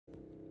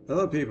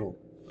Hello people,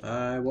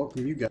 I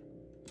welcome you guys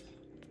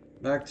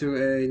back to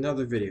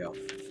another video.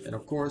 And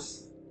of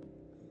course,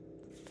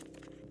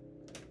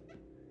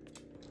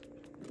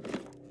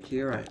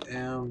 here I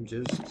am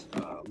just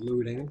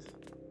looting.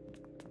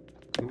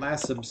 In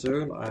last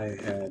episode, I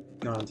had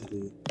gone to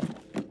the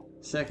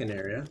second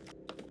area,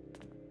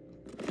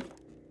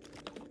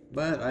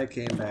 but I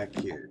came back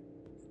here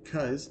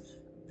because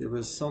there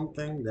was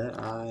something that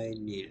I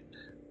needed.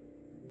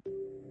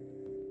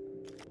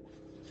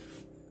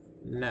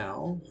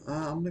 Now,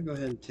 I'm gonna go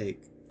ahead and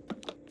take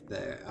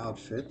the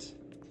outfit.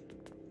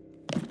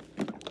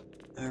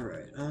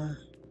 Alright,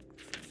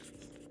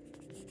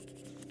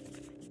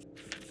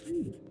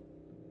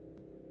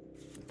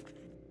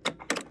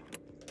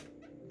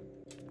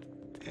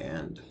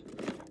 and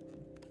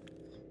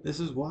this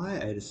is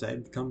why I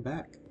decided to come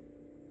back.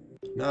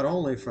 Not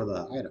only for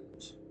the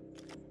items,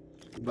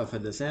 but for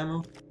this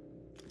ammo.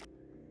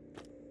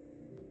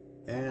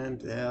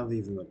 And I'll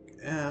even look.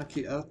 I'll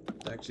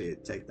actually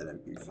take that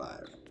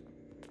MP5.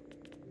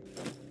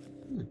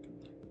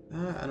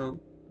 I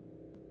don't.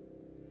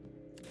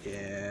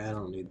 Yeah, I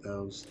don't need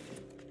those.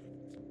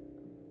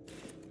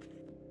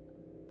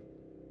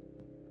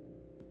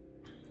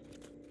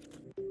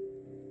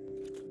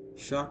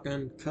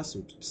 Shotgun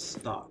custom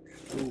stock.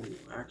 Ooh,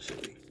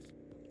 actually,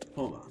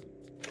 hold on.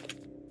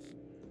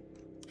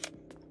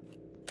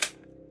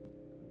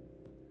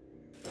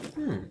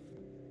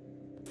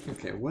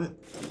 Okay, what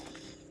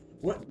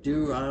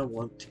do I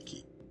want to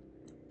keep?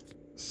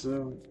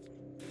 So,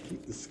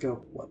 keep the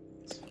scope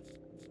weapons.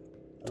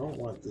 I don't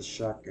want this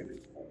shotgun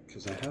anymore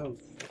because I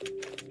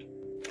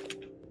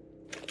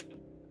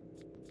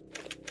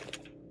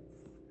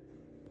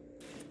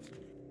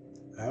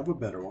have a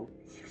better one.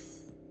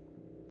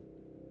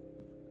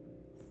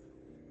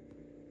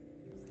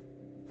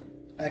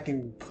 I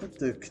can put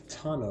the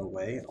katana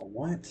away. I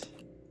want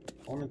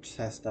to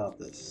test out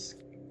this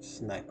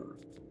sniper.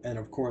 And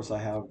of course I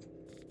have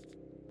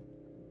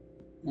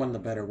one of the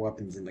better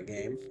weapons in the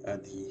game,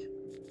 the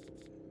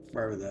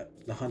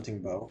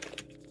hunting bow.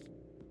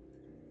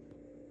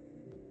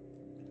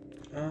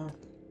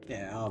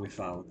 Yeah, I'll be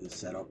fine with this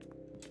setup.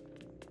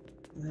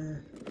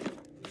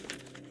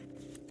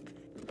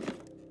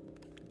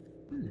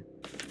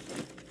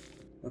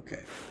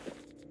 Okay.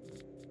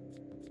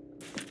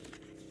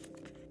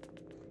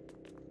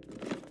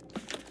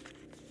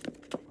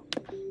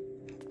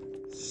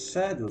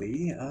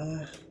 Sadly,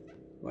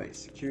 wait,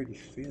 security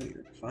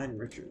failure. Find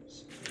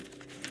Richards.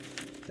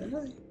 Did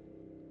I?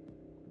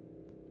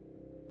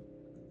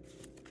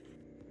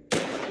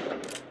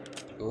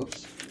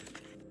 Oops.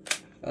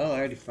 Well, I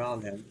already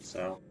found him,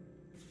 so.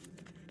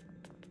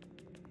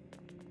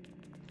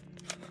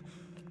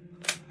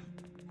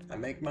 I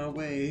make my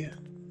way.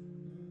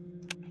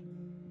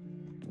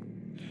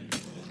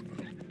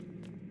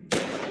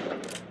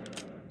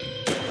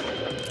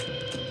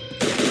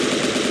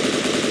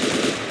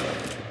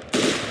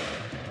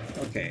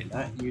 Okay,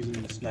 not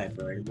using the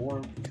sniper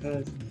anymore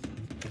because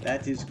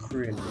that is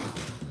cringy.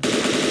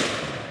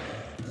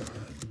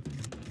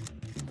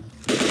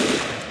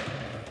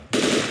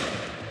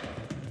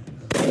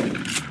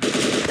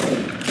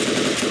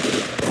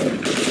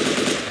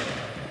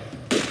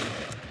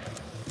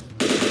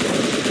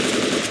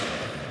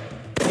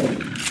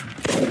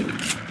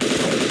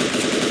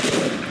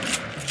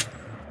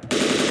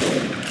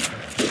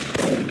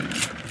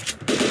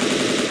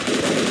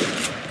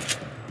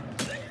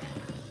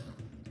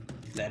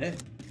 Is that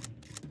it?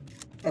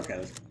 Okay,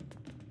 let's go.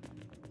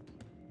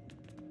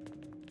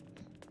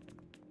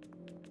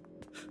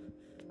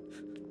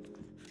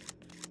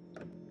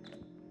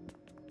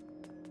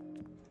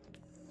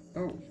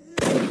 Oh.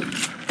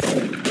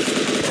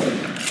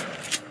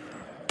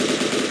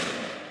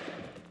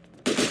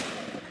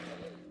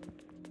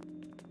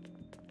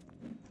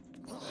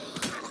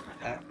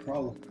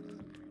 Problem.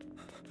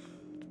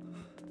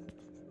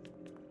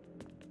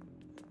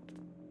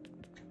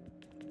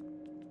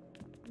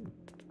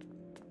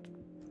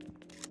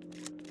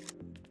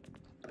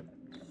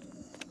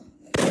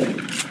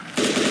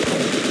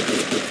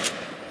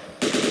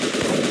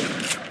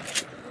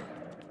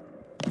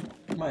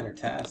 Minor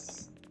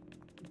tasks.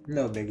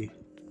 No biggie.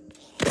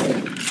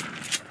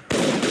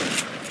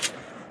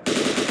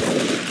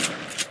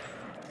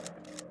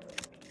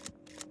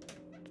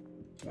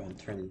 Go ahead and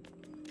turn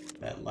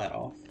that light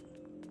off.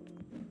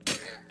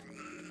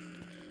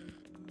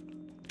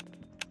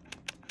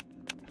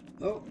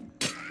 Oh,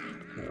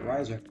 got a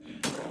riser.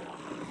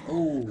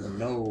 Oh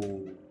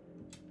no.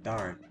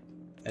 Darn.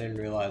 I didn't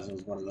realize it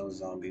was one of those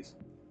zombies.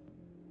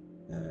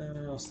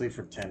 I'll sleep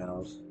for 10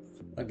 hours.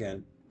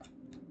 Again.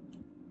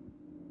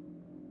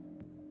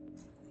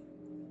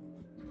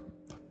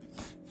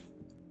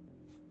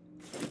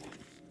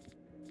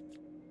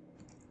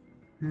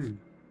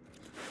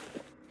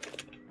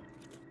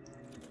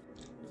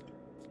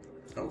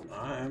 Oh,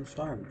 I am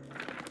starving.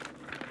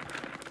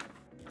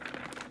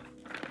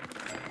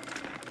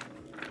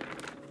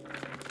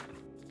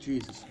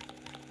 Jesus.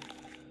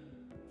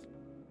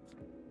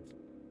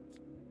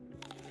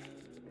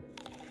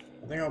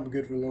 I think I'll be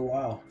good for a little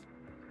while.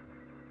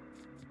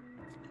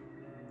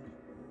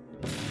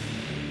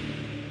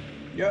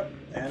 Yep,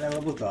 and I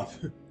leveled up.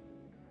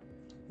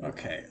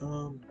 Okay,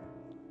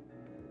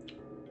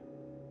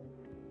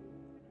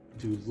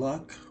 do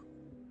luck.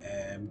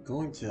 I'm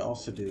going to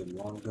also do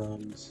long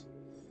guns.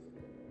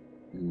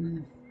 Hmm.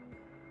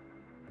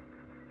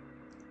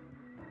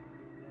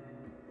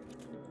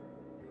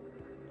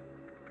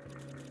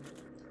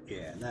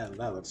 Yeah,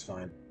 that looks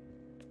fine.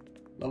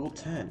 Level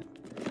 10.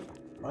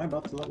 Am I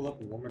about to level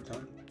up one more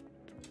time?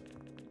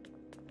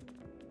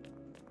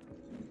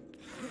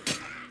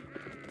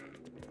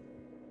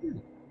 Hmm.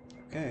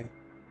 Okay.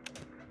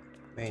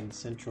 Main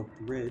central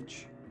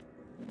bridge.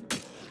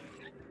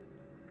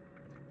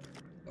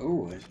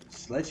 Oh, a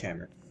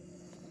sledgehammer.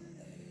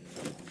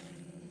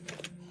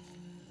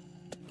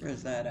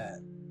 Where's that at?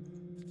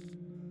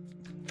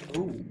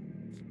 Oh.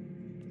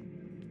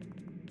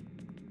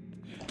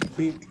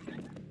 Bink.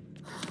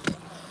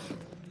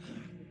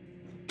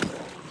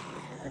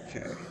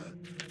 Okay.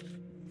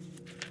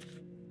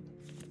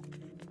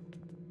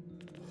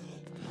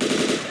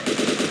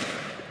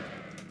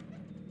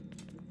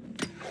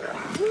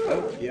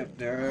 Oh, yep,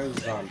 there are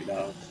zombie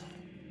dogs.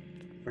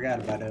 Forgot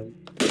about him.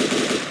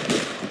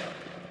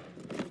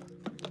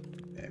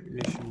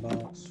 Ammunition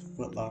box,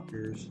 foot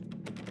lockers.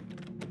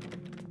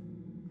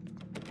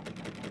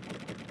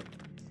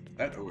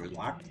 That door is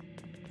locked.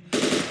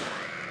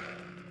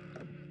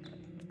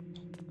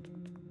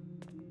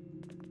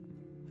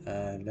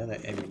 Another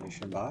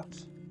ammunition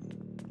box.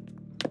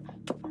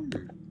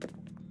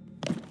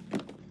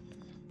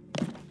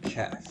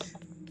 Cash.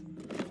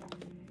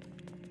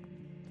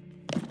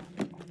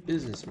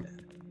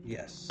 Businessman.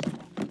 Yes.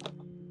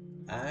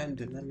 I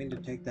did not mean to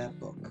take that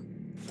book.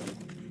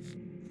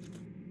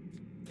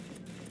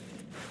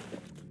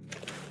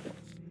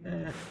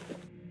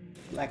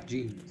 Black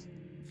jeans.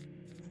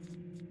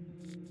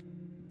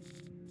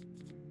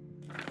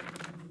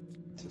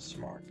 To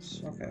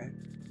smarts. Okay.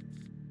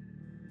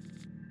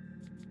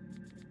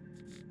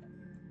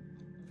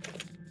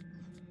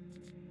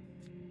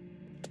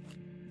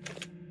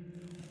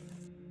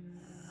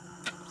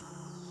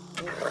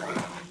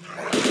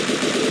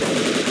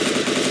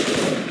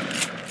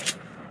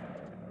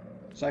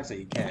 Sucks that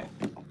you can't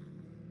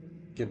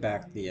get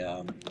back the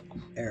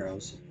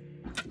arrows,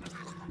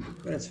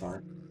 but it's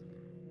fine.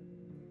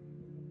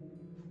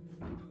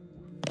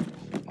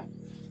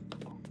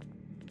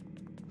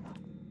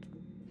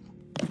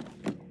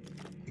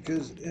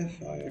 Because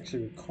if I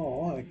actually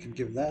recall, I could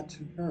give that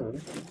to her,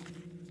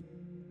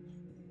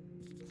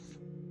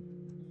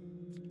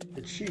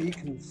 and she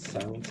can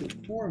silence it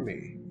for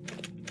me.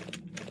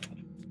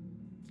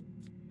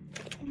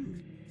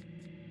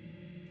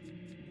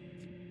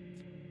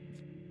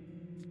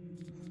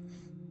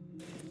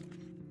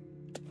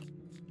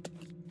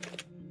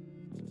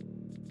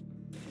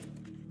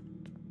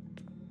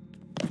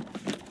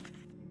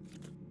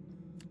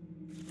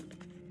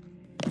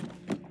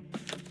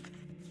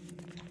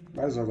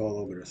 Might as well go a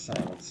little bit of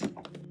silence.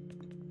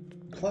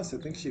 Plus, I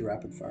think she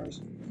rapid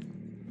fires.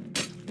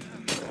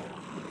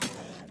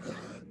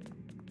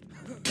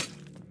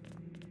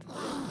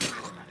 Oh,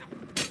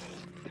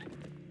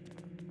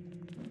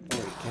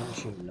 wait, can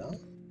she not?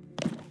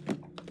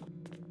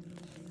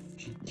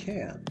 She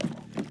can.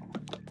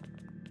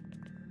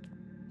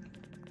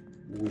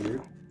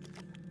 Weird.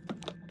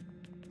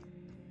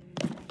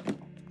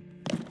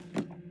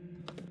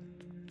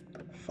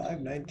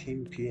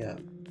 "5:19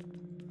 p.m.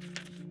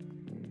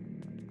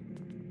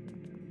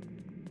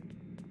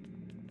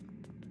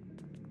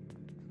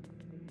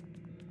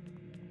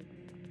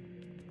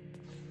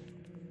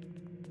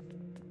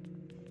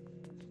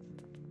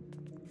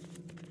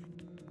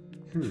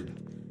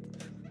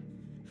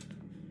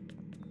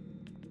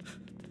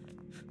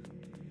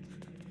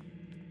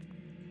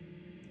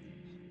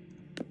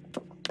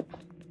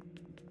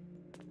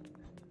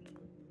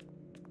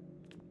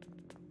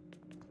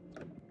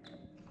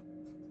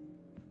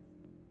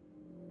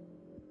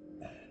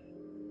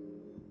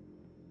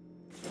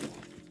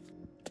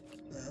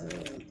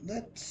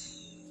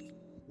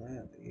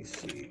 Let me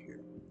see here.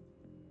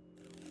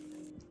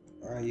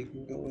 Alright, you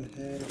can go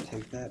ahead and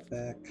take that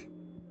back.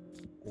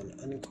 I'm gonna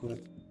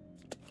unequip.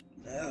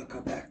 I'll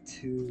go back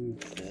to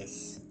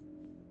this.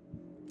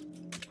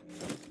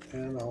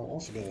 And I'll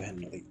also go ahead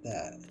and delete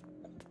that.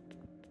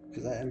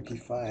 Because that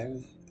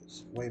MP5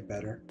 is way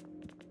better.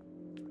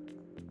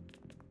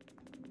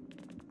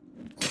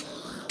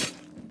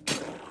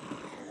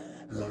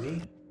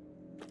 Money.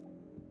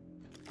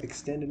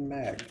 Extended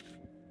mag.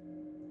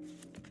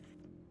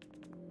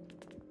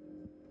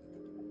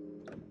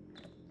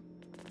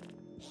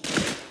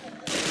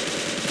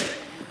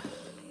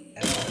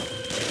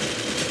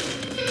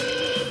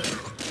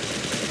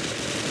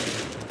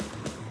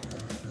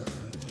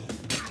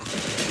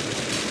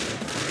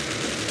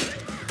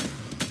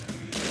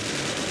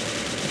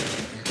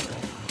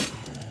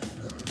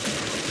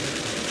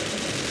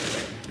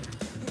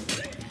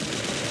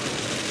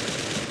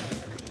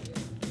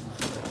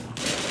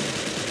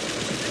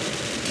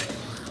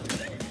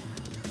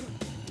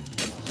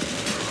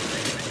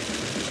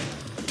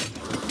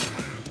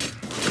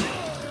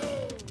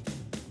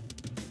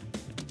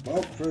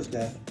 Well, first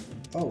death.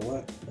 Oh,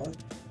 what? What?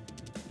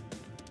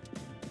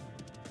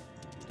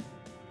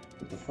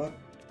 What the fuck?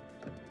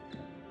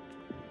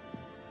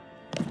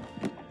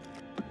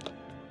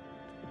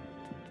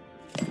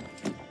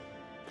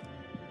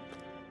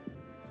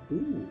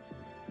 Ooh.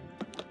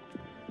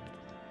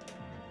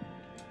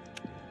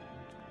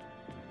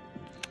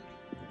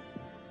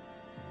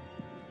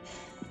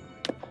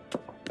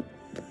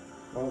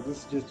 Well,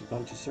 this is just a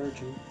bunch of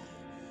searching.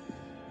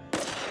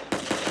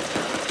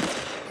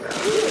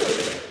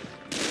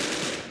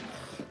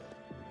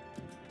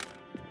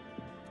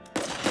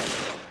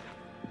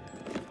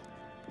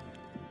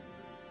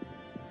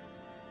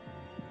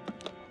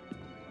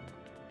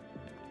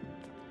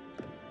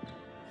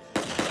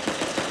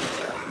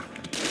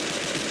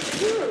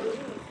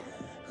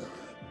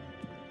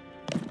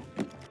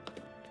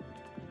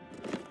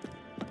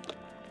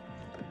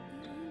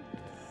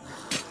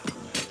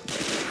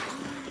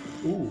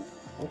 Ooh,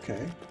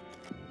 okay.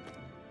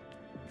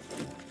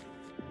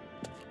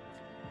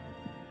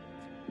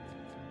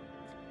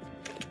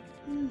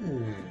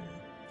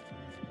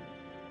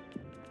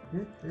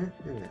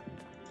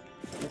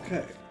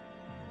 Okay.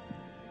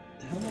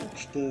 How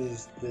much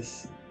does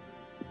this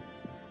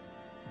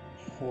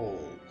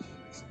hold?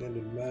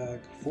 Extended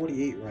mag,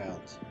 48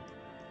 rounds.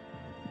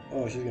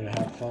 Oh, she's gonna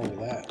have fun with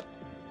that.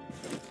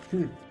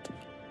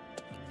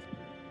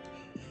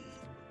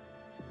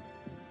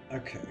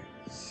 Okay,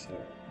 so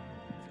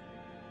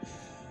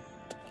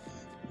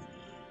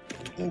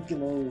I'm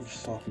thinking of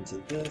swapping to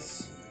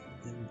this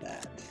and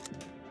that.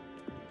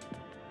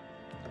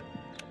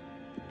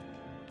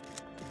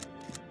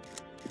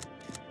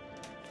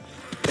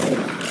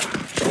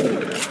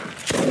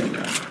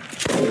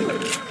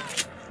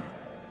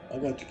 I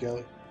got you,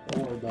 Kelly.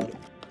 Don't worry about it.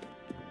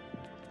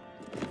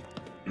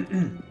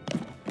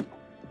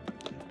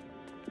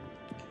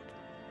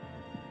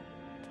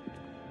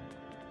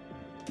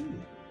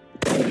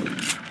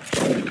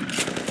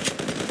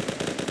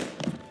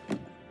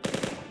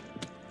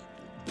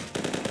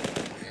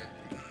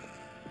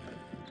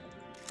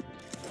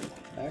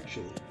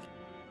 Actually,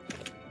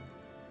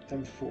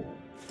 M4.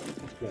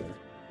 That's better.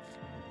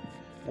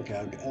 Okay,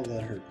 I'll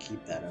let her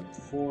keep that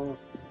M4,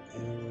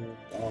 and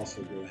I'll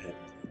also go ahead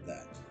with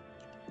that.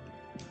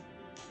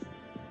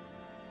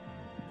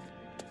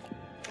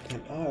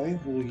 And I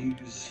will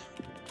use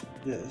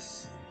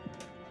this.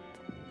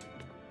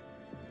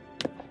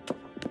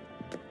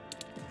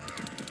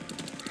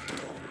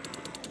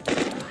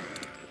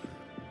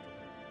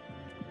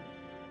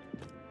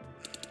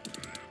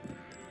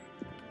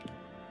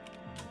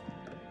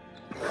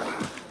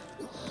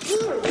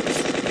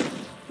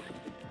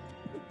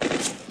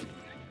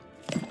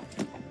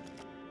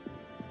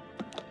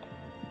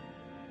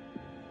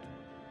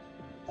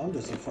 I'm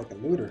just a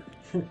fucking looter.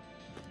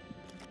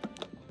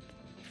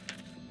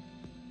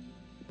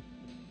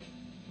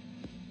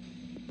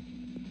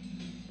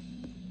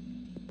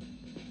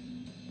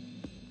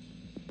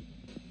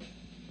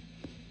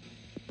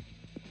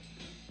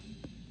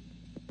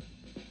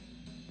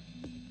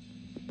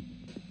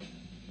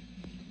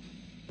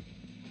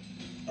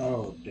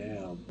 Oh,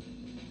 damn.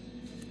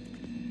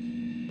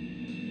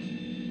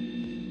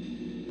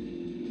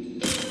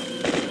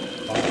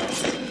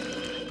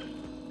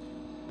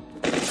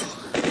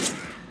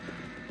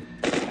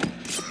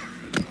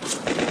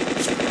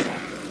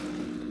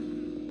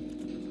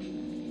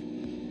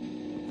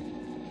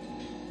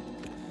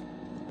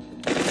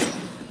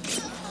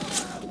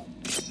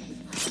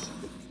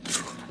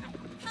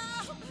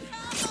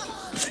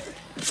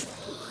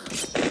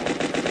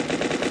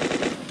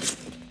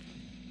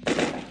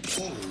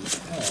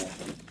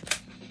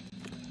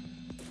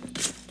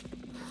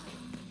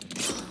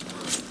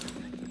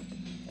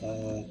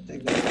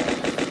 Take that.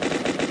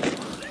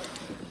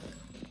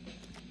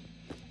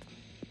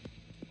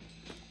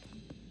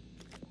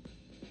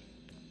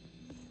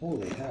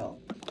 Holy hell.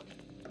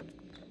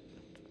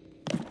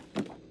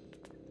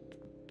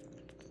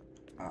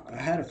 I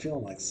had a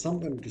feeling like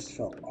something just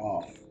felt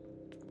off.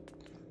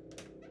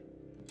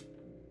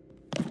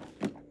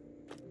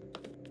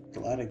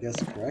 Glad I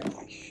guessed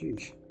correctly.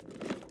 Sheesh.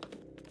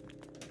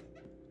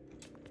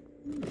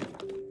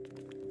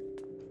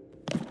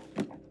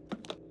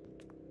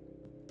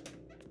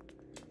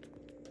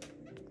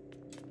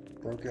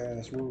 Broke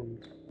ass room.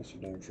 That's a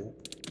damn sure.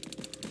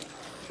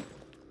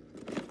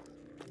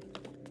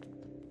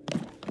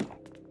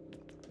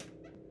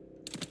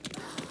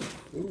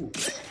 Ooh.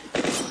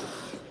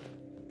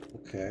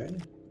 Okay.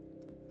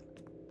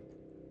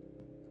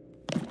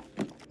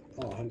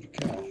 Oh, 100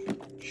 cash.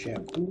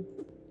 Shampoo.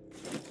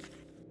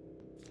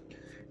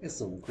 It's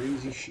some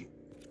crazy shit.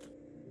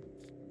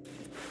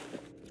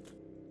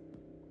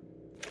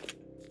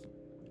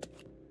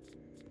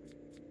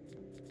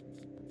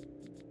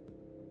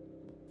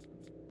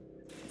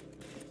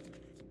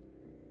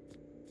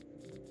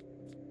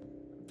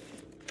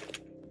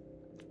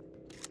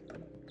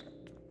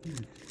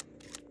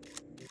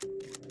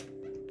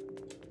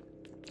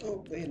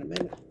 Oh, wait a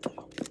minute.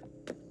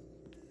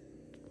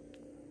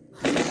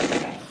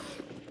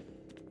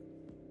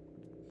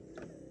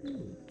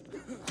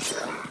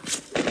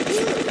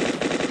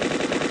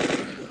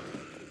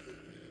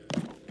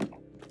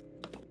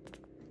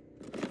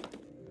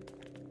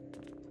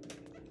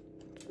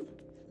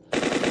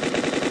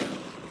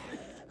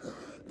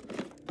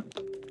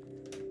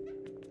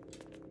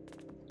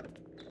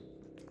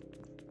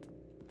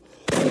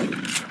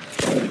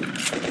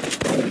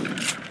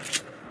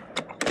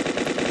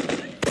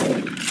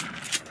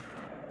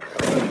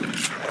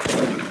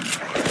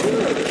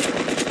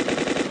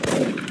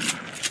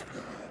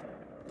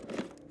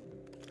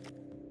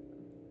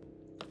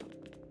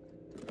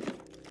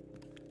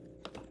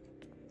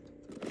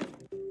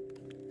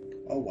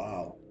 Oh,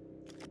 wow.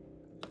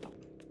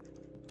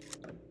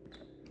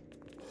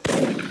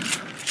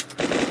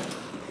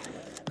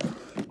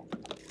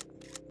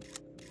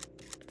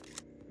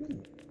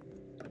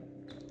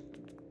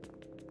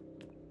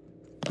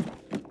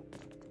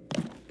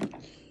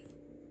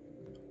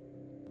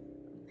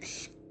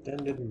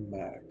 Extended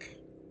Mac.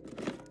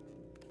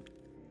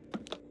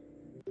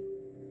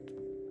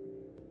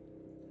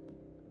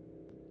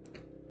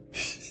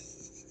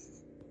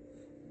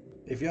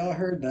 If y'all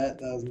heard that,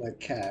 that was my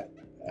cat.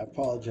 I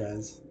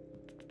apologize.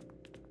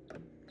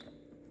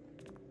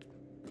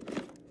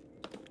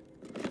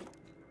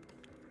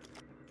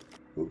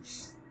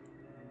 Oops.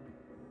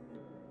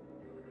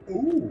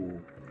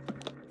 Ooh.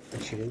 A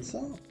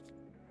chainsaw?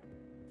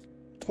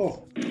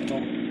 Oh,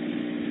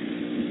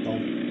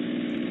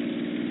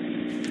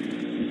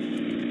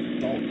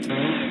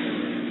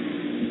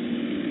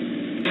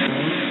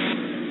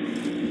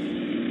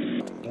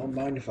 don't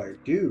mind if I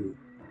do.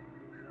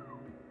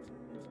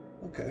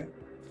 Okay.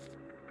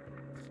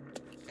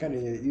 Kind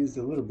of used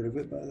a little bit of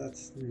it, but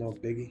that's no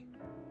biggie.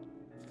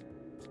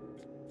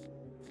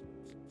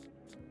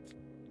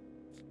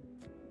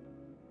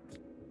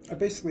 I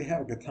basically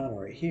have a katana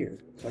right here,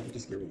 so I can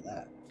just get rid of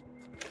that.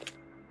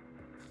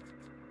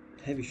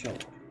 Heavy shovel.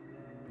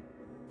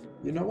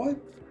 You know what?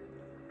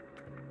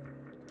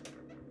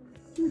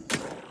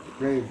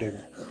 Grave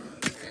digger.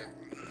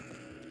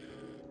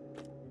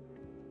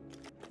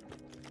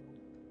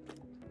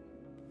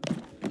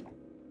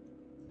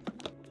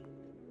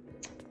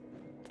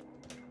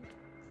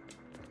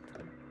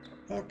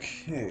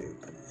 Okay,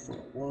 for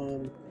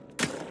one.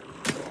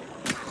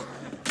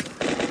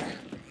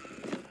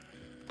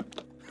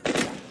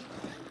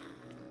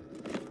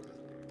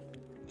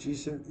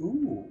 G7.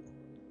 Ooh,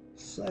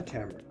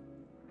 sledgehammer.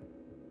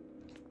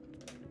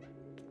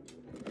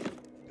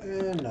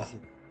 And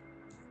nothing.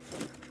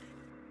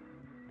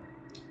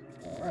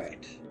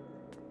 Alright.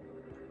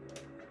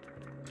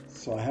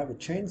 So I have a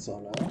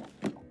chainsaw now.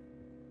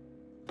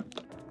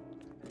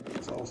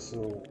 There's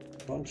also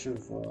a bunch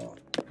of,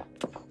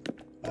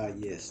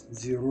 yes,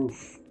 the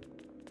roof.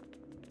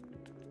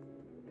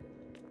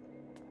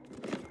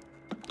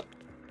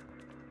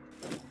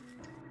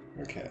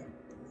 Okay.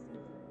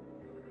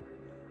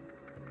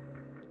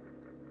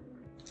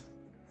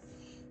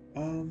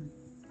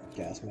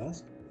 Gas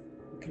mask.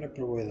 What can I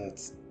put away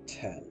that's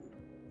 10?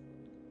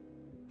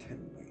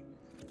 10 away.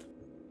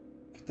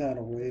 Put that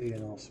away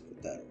and also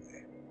put that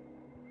away.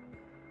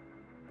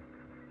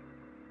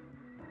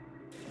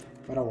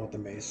 I don't want the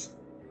mace.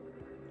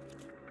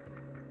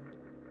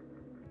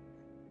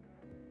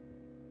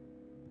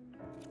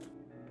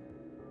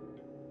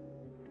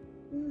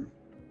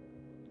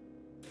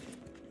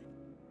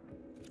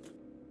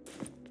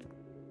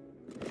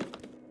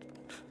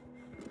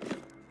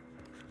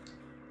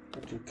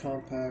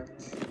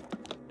 Compact.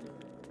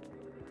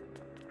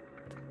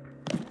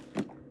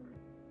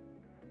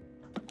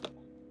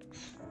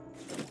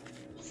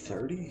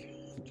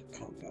 $30?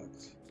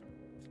 Compact.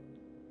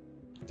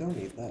 Don't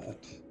need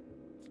that.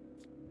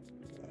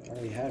 I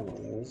already had one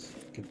of those.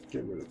 Could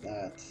get rid of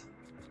that.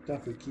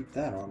 Definitely keep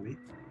that on me.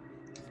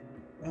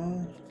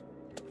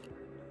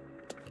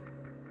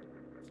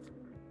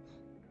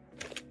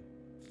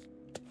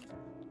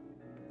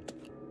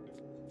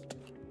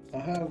 I'll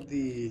have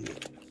the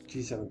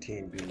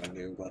G17 be my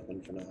new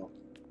weapon for now.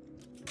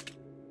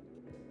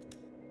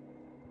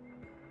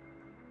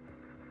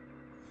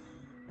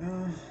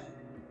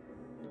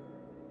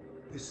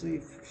 We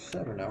sleep for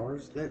 7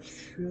 hours. That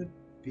should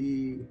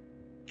be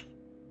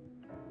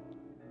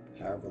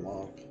however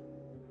long.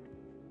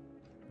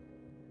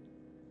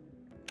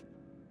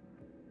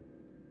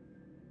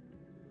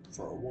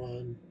 For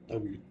one,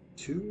 that'll be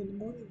 2 in the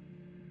morning?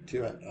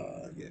 2 at,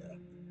 yeah.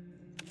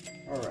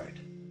 Alright.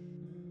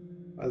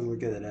 I was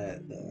looking at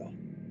that,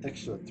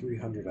 extra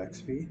 300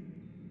 XP.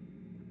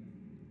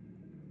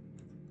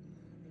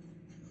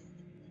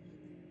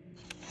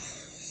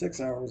 Six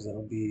hours,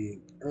 that'll be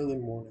early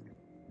morning.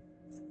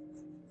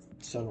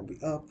 Sun will be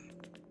up,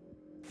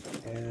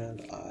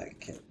 and I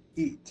can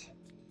eat.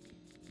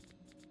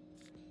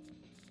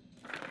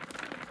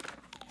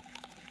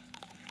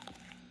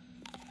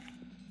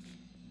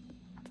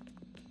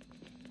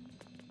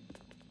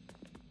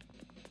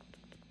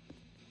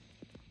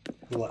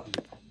 Glutton.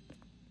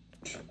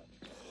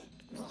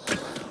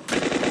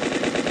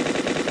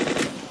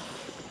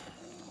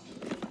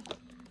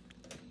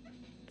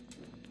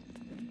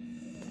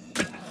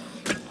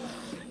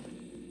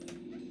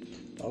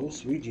 Oh,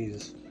 sweet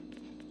Jesus.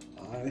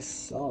 I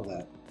saw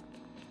that.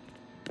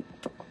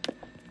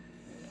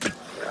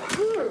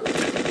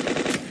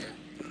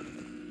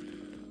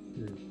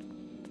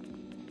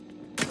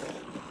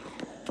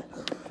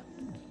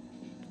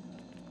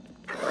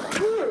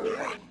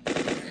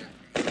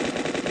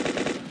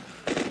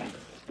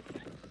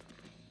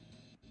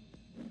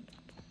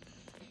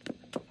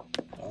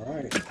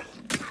 Alright.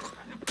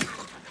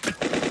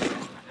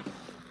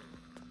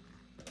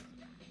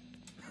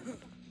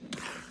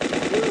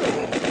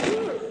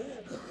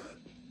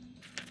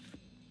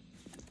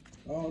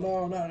 Oh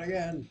no, not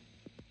again.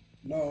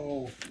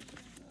 No.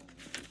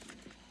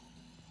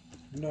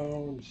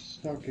 No, I'm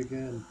stuck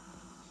again.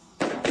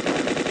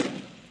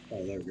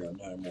 Oh, there we go.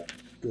 Now I'm all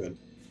good.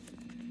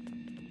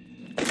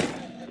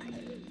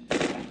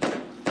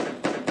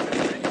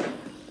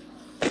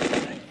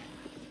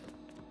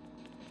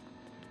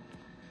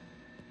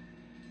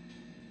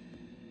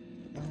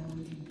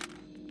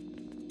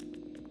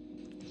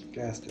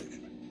 Gas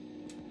station.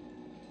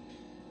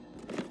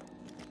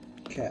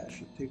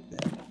 Cash. I take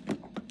that.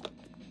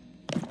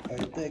 I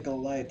take a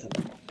lighter.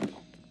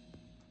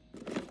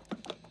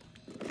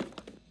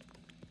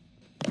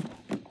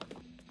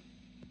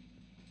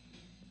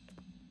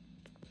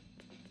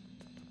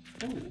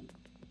 Ooh.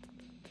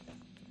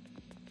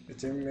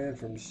 It's every man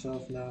for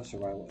himself now,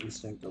 survival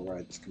instinct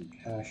overrides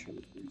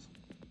compassion.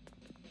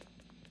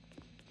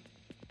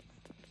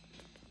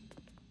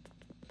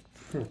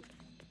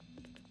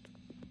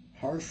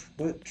 Harsh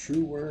but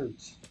true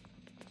words.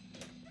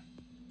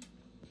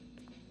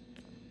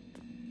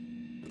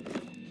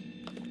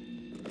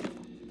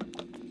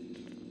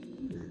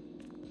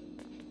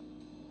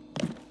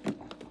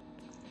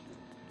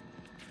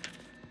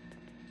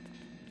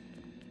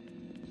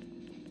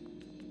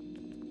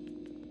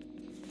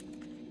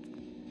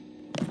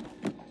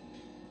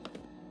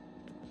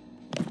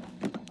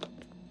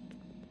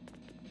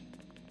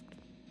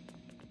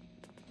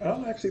 I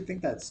don't actually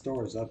think that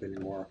stores up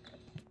anymore.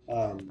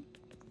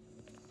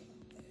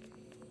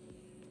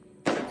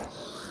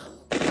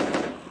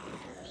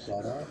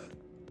 Sawed off.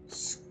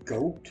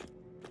 Scoped.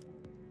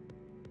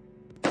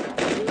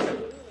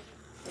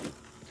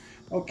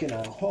 Okay,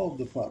 now hold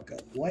the fuck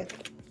up. What?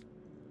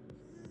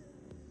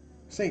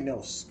 Say no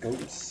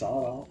scoped,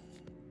 sawed off.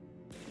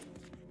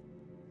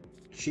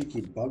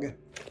 Cheeky bugger.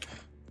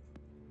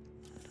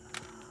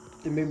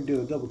 They made me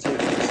do a double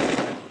take.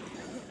 I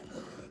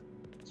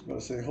was about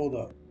to say, hold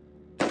up.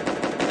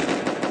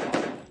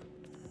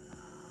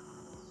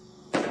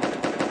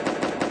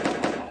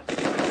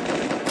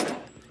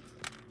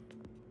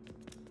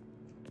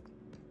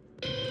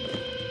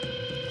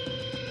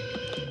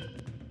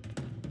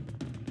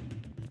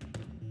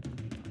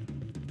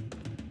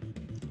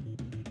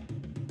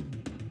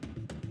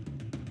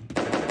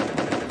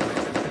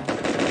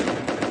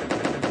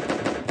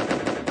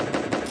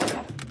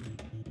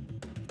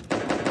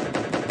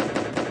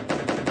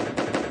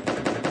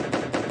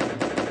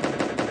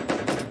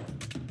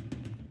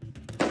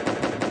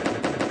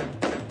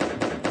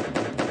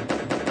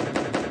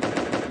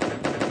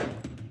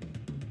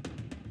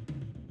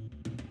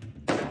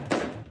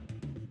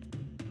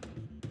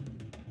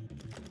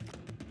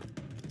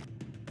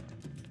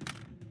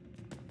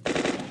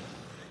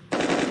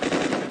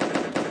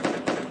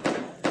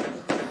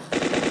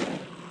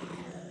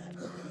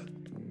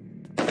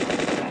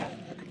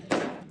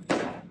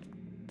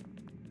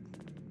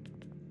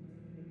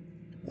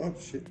 Oh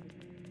shit.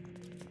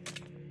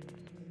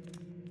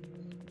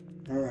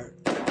 Alright.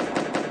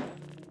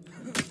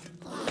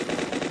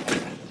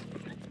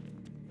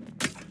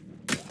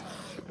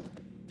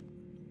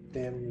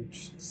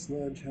 Damaged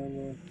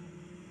sledgehammer.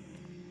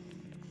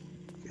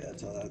 Yeah,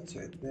 that's all that's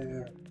right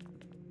there.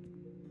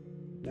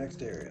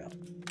 Next area.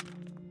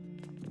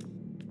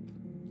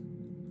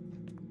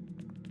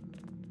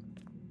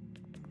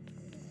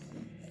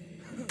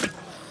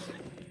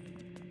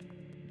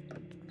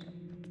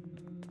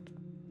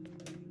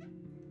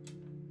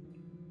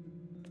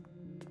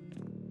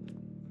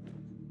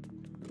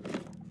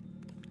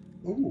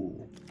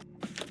 Ooh.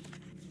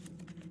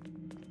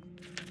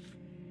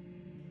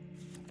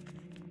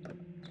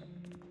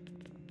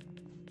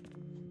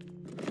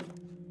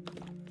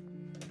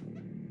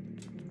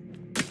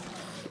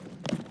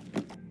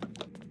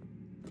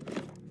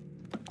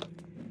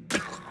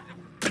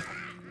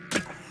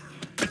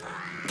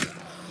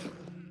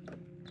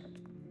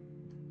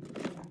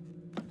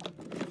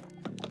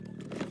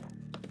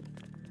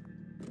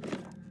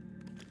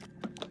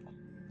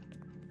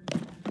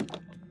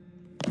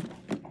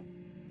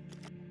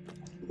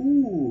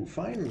 Ooh,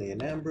 finally,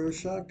 an Ambrose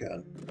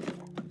shotgun.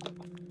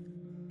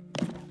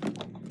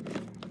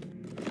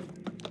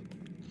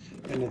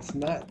 And it's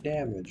not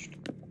damaged.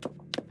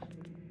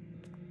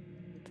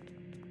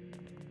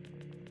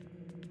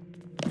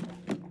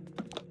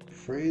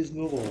 Praise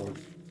the Lord.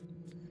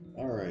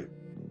 Alright.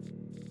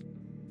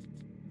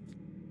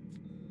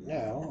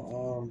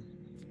 Now,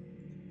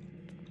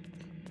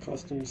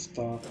 custom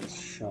stock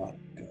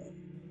shotgun.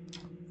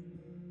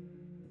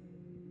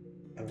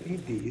 I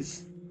need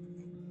these.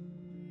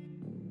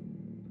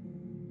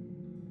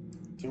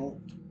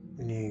 Don't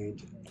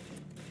need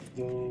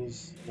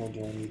those. Nor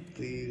do I need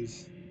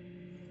these.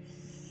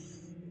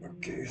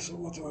 Okay, so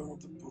what do I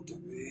want the bolt to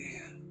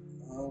be?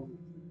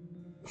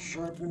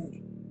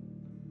 Sharpened.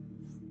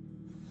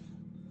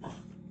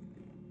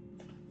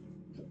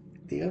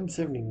 The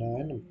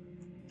M79, I'm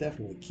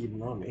definitely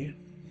keeping on me.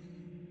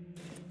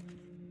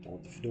 Don't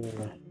want the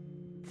fedora.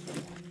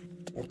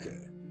 Okay.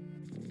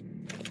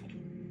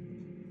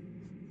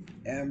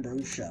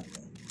 Ambrose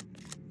shotgun.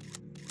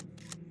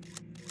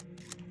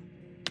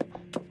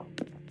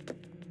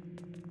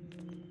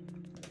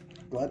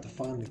 Glad to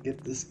finally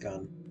get this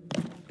gun.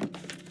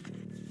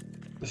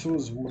 This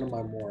was one of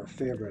my more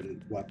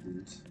favorited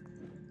weapons.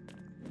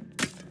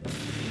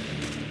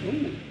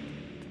 Ooh.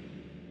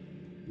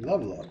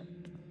 Level up.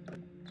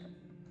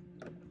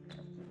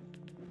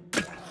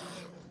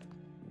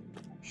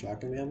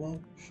 Shotgun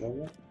ammo?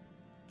 Shovel?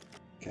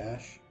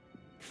 Cash?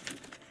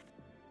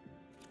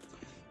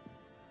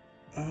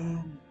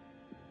 I'm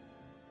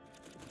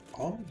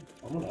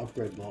gonna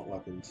upgrade blunt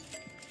weapons.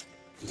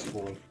 Just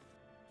fully.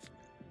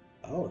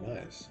 Oh,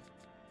 nice.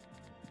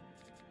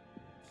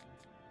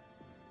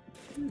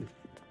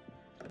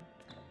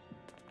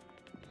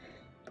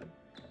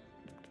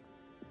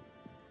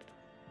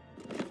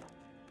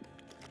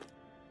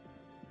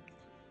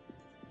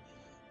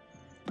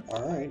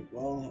 Alright,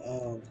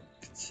 well,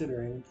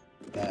 considering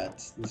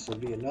that this will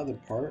be another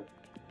part,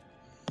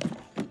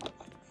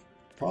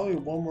 probably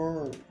one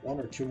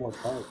or two more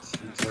parts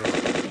until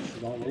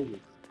it's all over.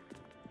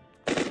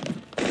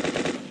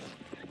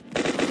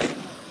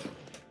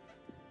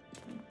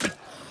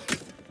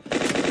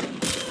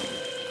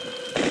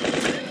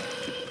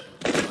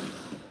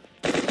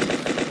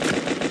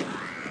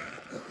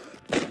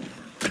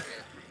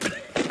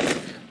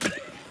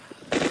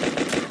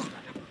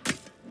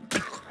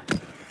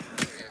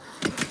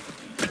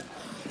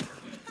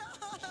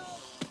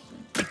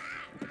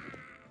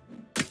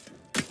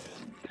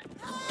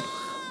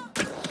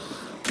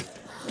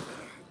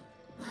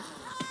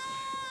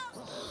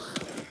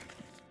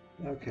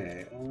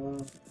 Okay,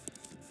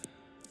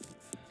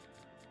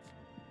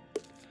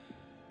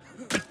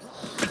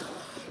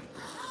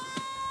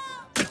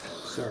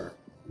 sir,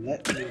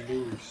 let me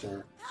move,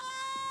 sir.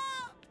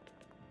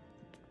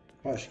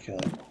 Hush, Kelly.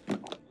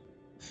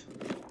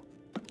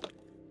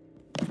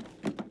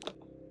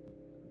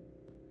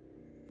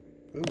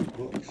 Ooh,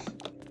 books.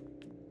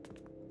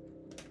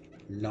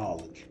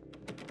 Knowledge.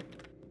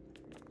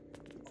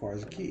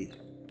 Requires a key.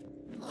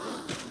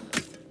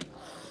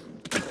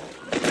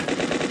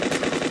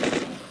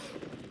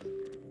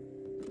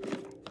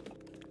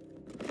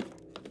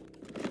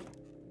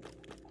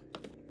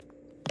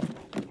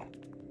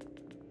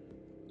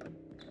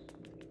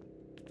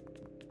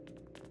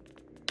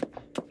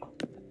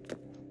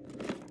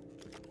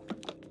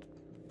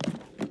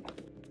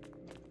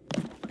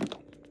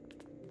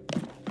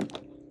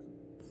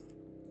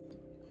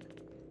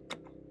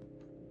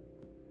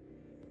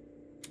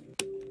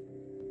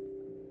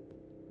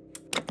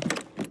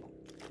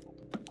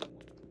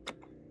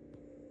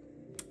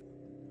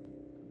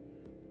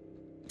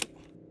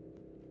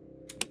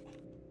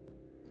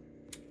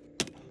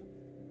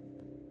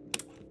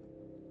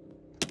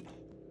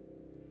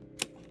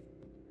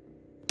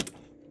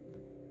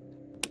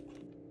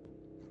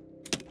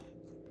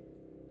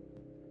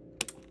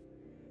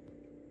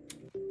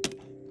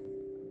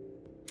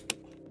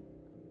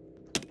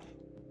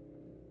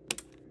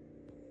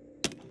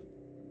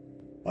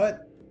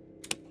 What?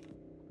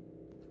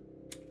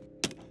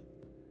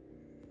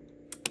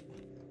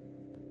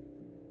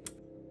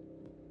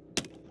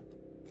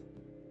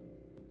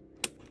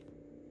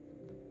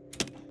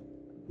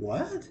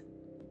 What?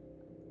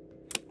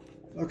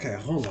 Okay,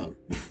 hold on.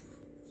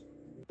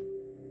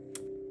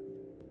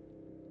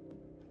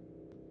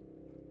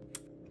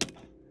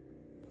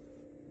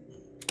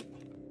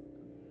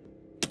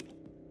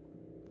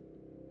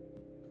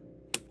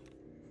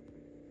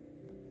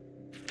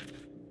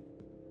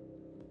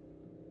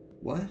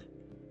 What?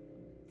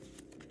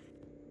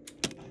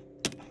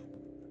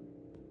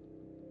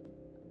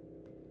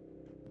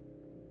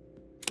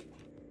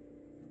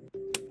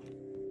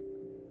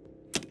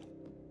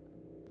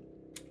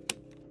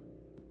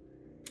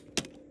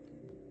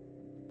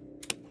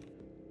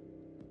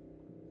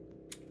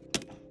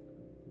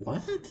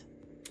 What?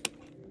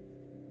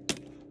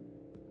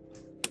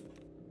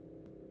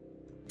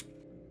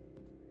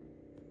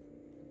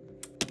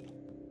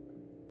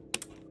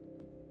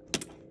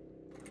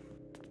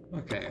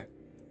 Okay.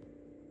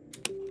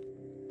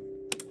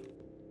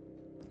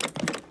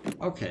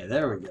 Okay,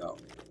 there we go.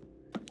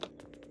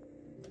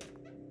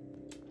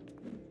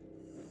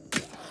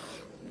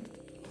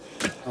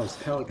 That was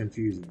hella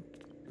confusing.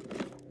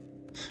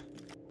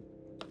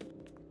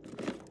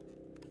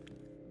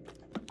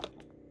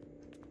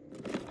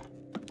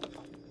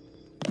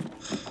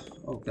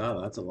 Oh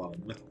god, that's a lot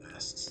of lick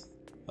masks.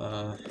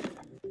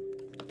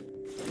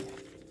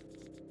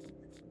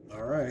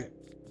 Alright.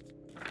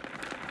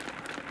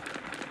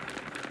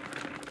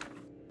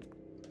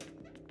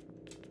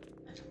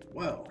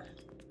 Well,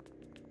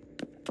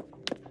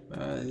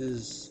 that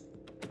is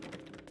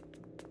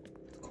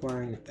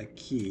acquiring a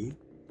key.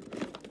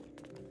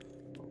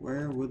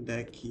 Where would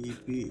that key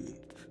be?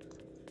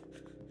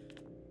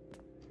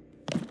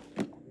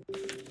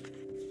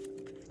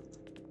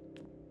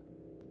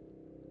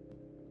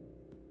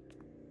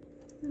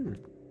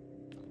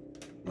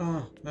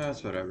 Oh,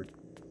 that's whatever.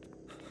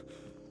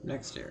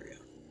 Next area.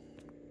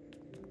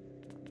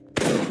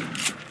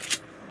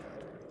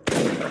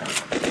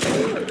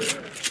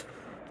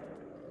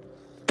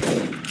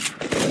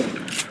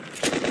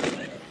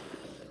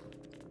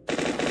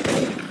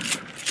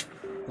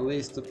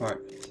 Police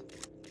department.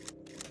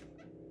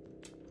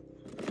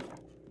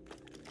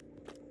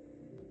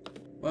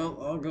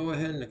 go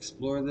ahead and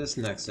explore this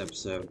next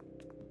episode.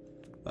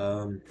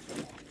 Um,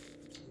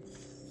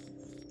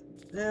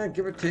 yeah,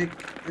 give or take,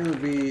 it'll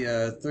be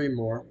 3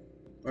 more.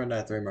 Or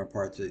not 3 more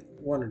parts,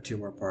 1 or 2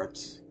 more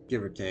parts,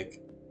 give or take.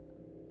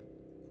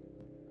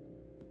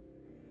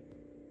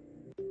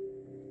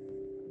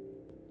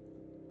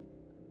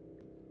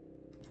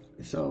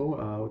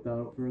 So,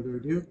 without further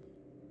ado,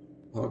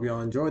 hope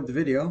y'all enjoyed the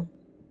video,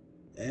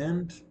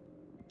 and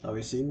I'll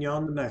be seeing you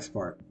on the next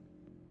part.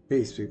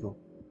 Peace, people.